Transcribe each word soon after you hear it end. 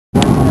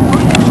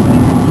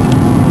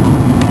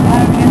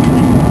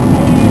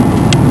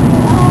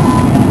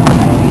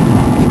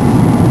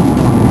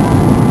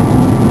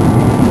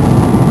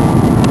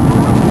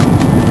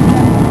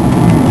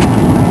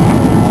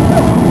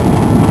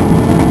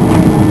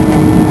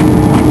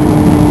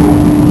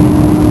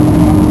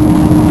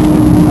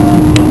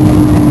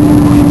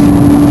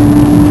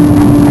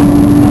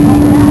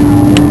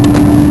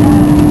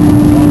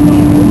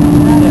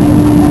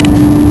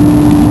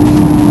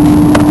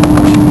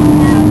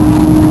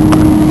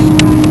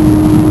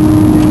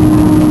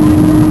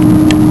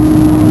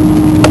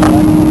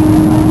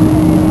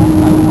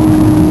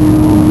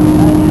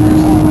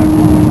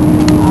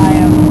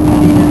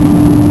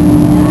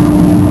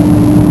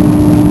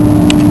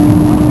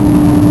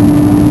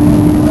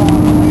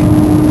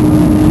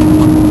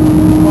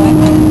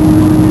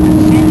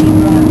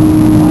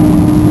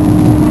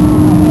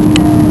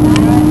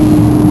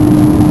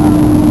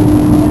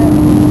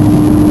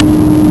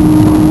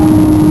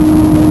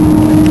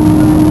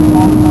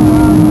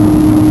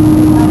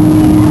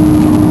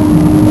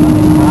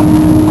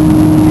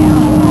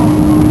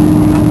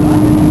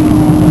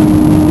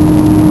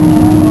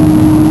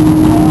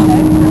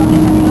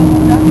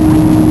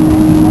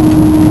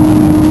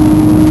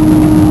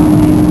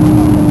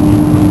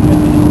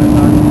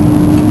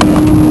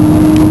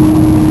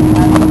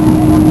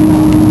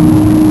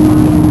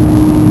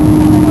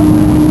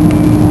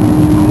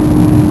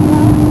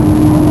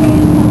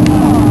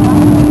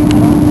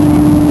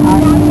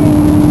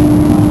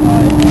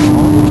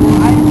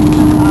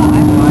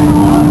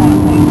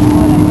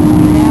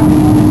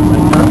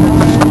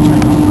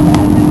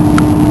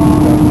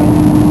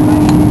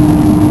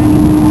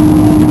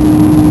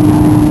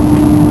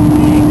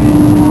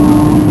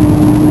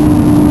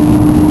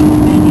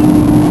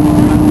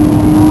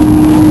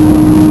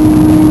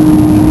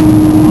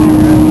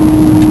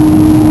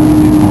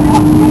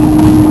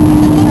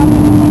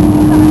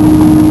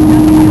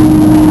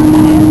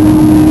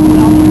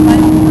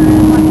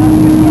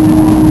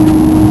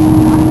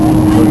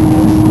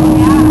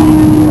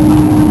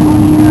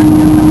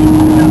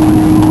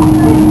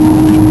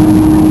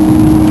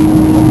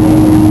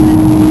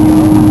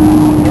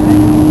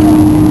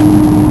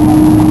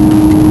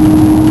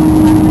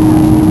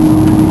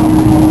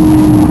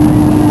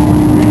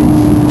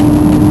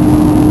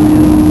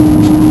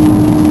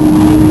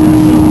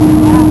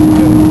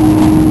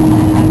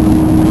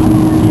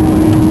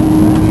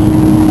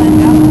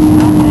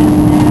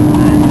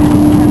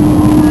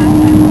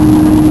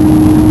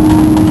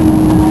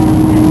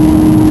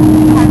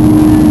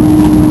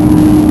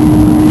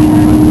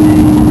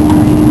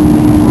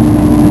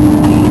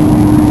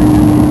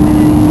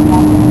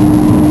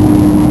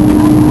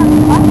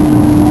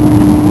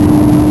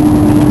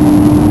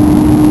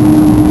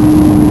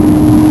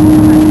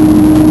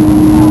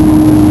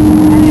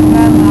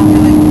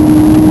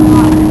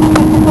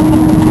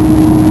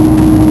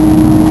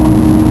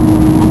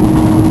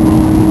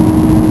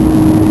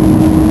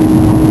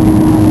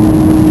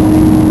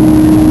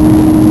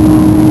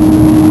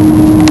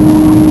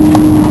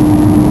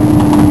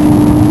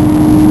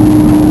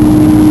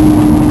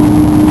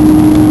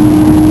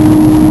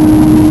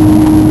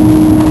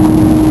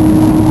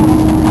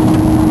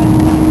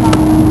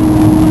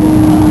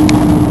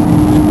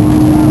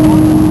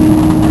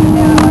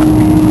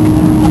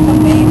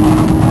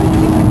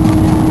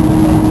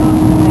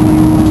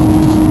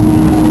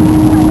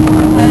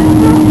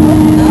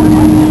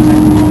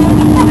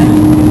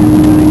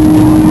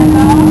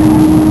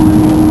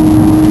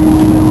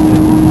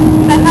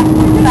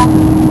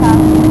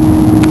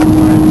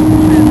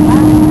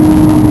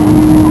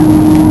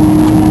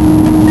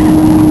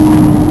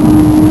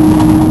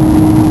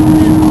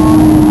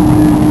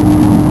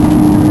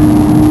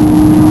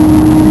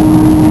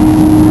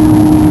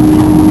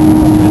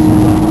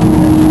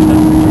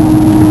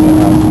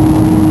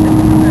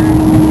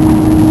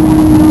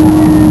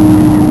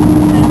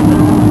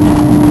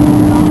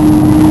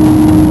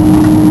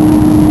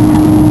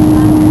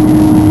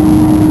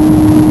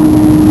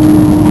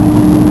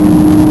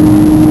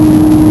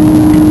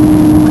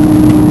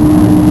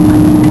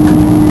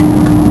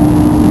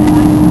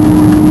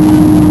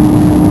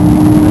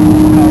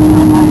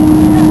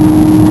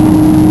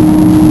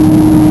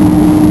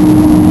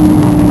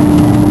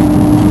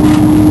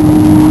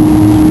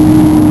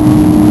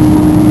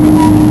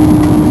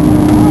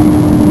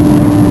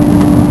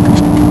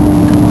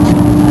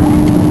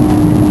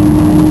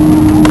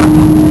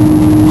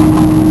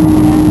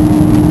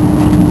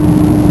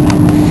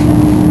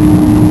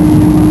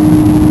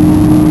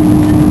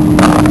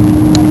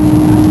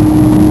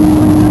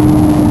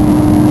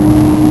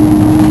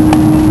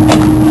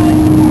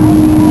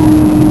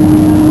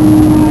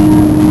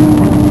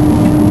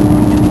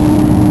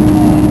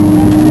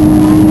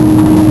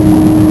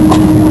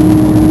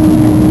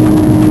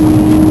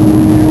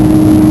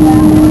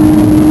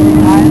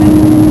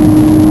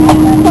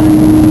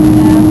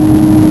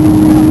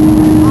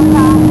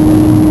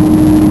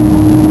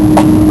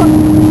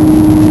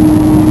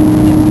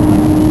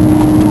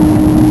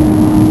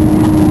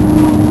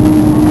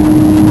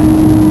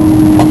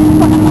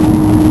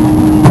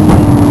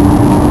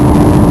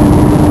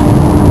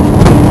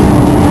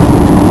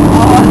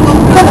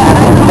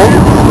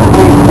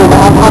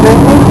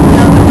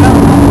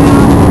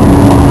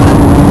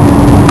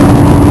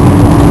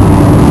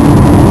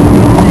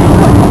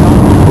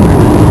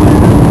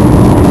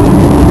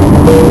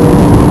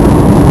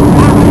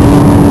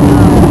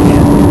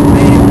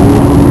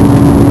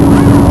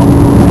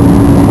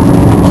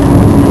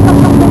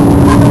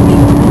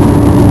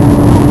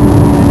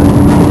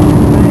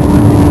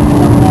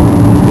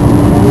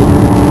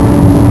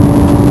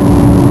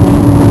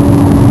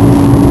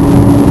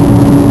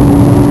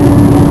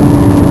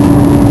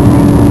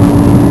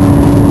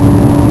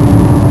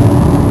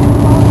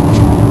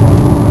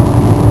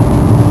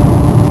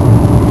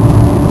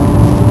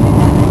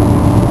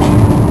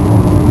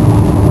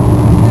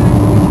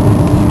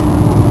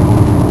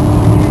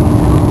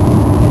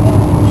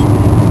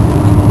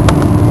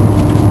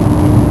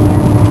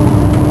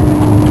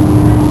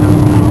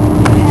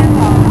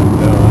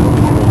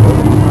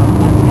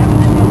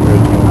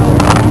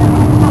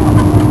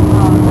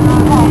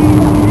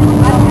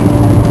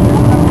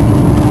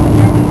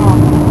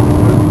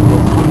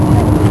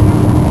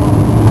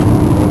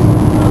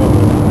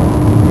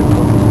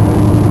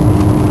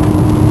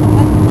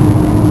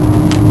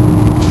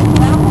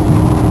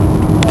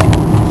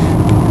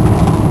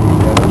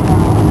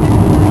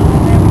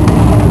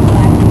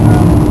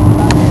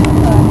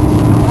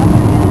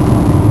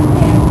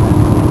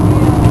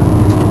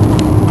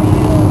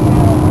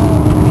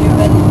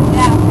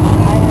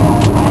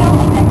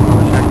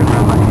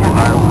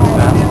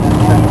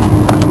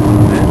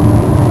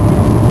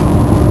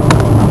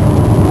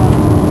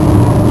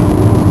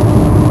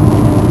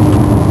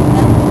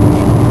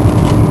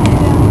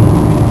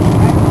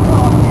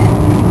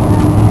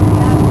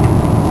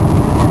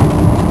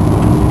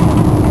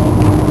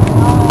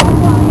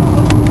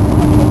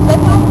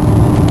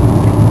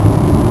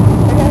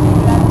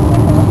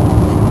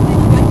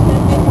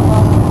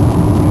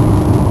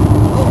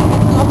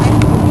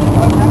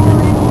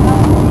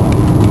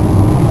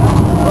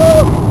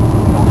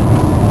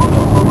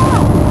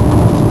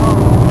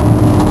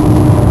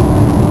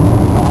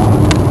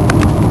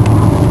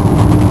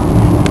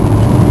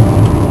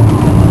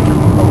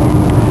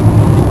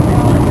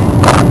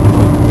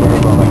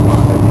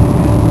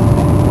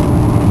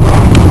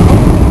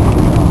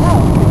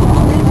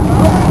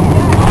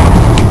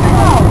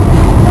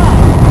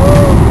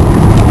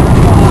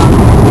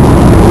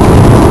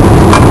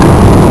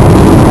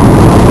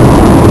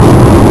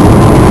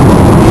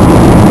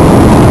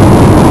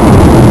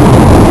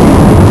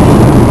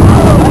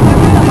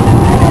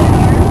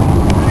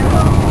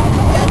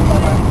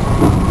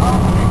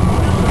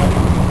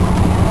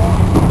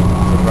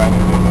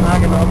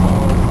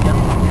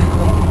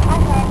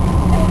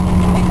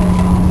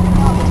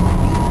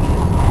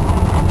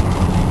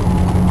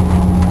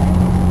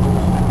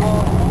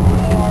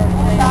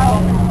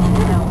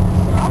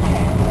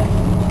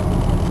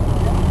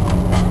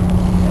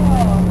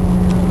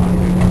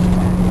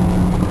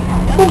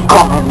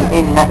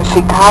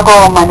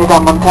Chicago, meine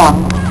Damen und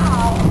Herren.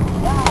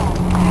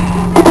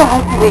 Bitte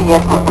halten Sie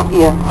jetzt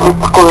Ihren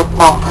Sitzgurt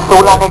noch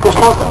so lange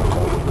geschlossen,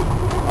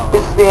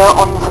 bis wir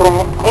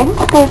unsere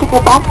endgültige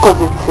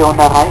Parkposition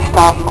erreicht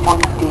haben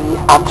und die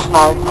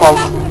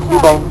Anschnallzeichen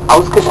über ihn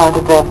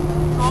ausgeschaltet werden.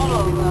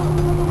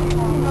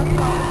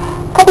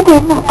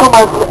 Kapitän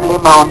Thomas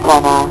Lehmer und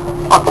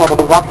seine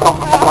Besatzung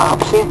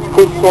verabschieden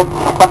sich jetzt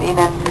von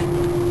Ihnen.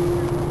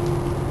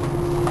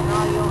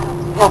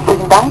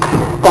 Herzlichen Dank,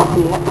 dass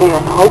Sie für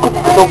Ihren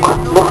heutigen Flug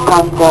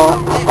Lufthansa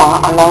Star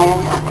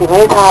Alliance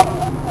gewählt haben.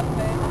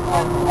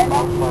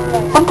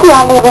 Und wir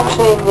alle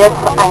wünschen Ihnen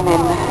jetzt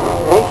einen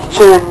recht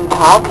schönen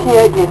Tag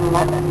hier in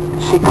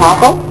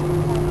Chicago.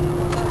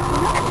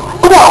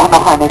 Oder auch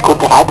noch eine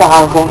gute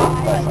Weiterreise.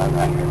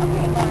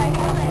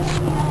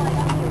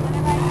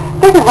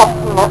 Der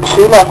gesamten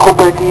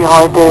Schülergruppe, die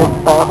heute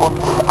bei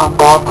uns an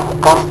Bord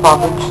Gast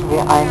war, wünschen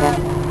wir einen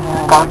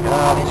ganz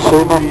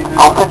schönen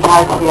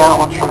Aufenthalt hier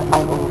und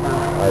einen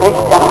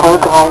recht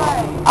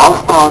erfolgreichen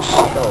Austausch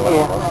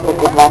hier mit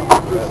dem Land.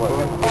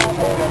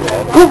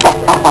 Vielen Dank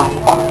nochmal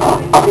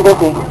und auf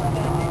Wiedersehen.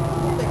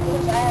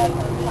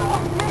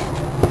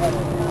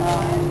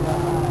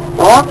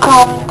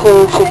 Welcome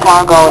to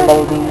Chicago,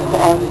 ladies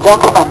and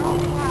gentlemen.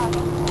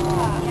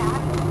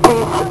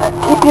 Please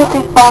keep your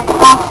seatbelt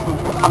fastened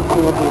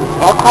until the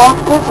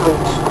aircraft has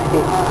reached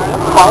its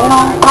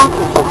final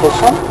parking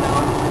position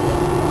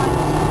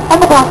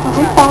and the fasten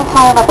seatbelt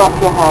sign above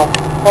your head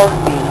has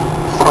been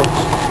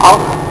switched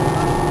off.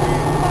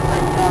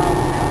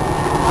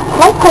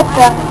 Flight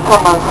Captain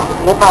Thomas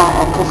Lehmer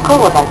and his crew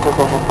would like to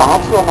say goodbye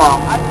to you now.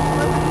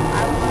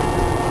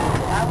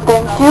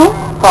 Thank you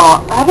for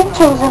having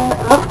chosen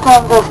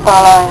Lufthansa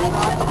Star Alliance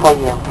for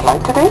your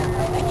flight today.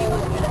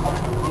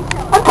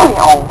 And we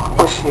all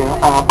wish you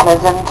a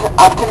pleasant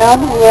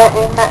afternoon here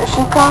in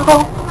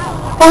Chicago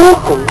while you're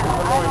safe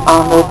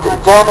on the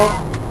journey.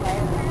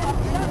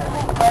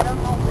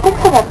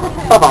 Thanks again.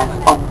 Bye-bye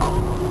und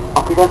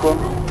auf Wiedersehen.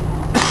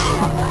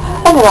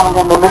 Meine Damen und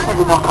Herren, wir müssen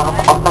Sie noch darauf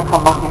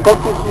aufmerksam machen, dass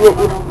Sie hier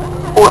im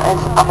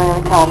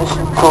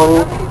US-amerikanischen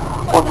Zoll-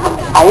 und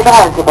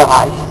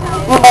Einreisebereich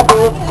Ihr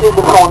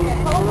Mobiltelefon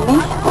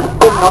nicht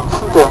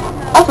benutzen dürfen.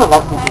 Also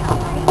lassen Sie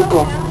es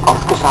bitte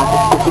ausgeschaltet,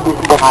 bis Sie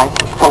diesen Bereich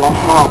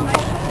verlassen haben.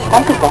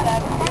 Danke sehr.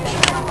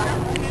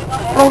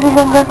 Ladies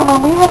and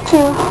gentlemen, we have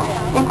to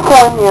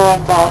inform you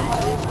that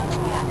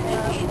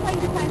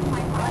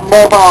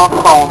mobile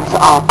phones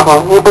are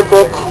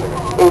prohibited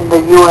in the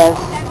U.S.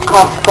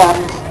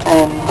 Customs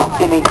and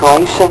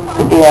Immigration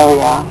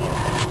area.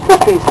 So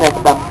please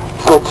have them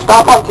switched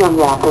off until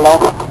you have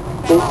left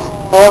this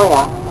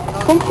area.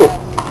 Thank you.